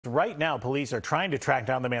Right now, police are trying to track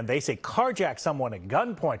down the man they say carjacked someone at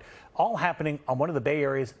gunpoint, all happening on one of the Bay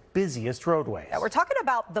Area's busiest roadways. Yeah, we're talking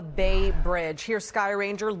about the Bay Bridge. Here's Sky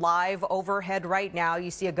Ranger live overhead right now. You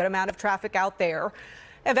see a good amount of traffic out there.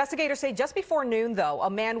 Investigators say just before noon, though, a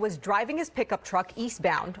man was driving his pickup truck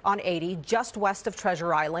eastbound on 80 just west of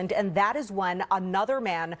Treasure Island, and that is when another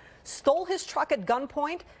man stole his truck at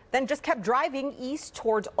gunpoint, then just kept driving east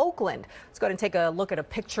towards Oakland. Let's go ahead and take a look at a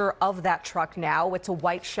picture of that truck now. It's a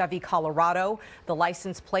white Chevy Colorado. The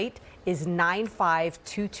license plate is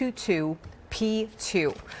 95222.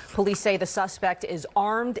 P2. Police say the suspect is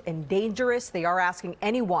armed and dangerous. They are asking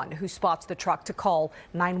anyone who spots the truck to call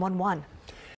 911.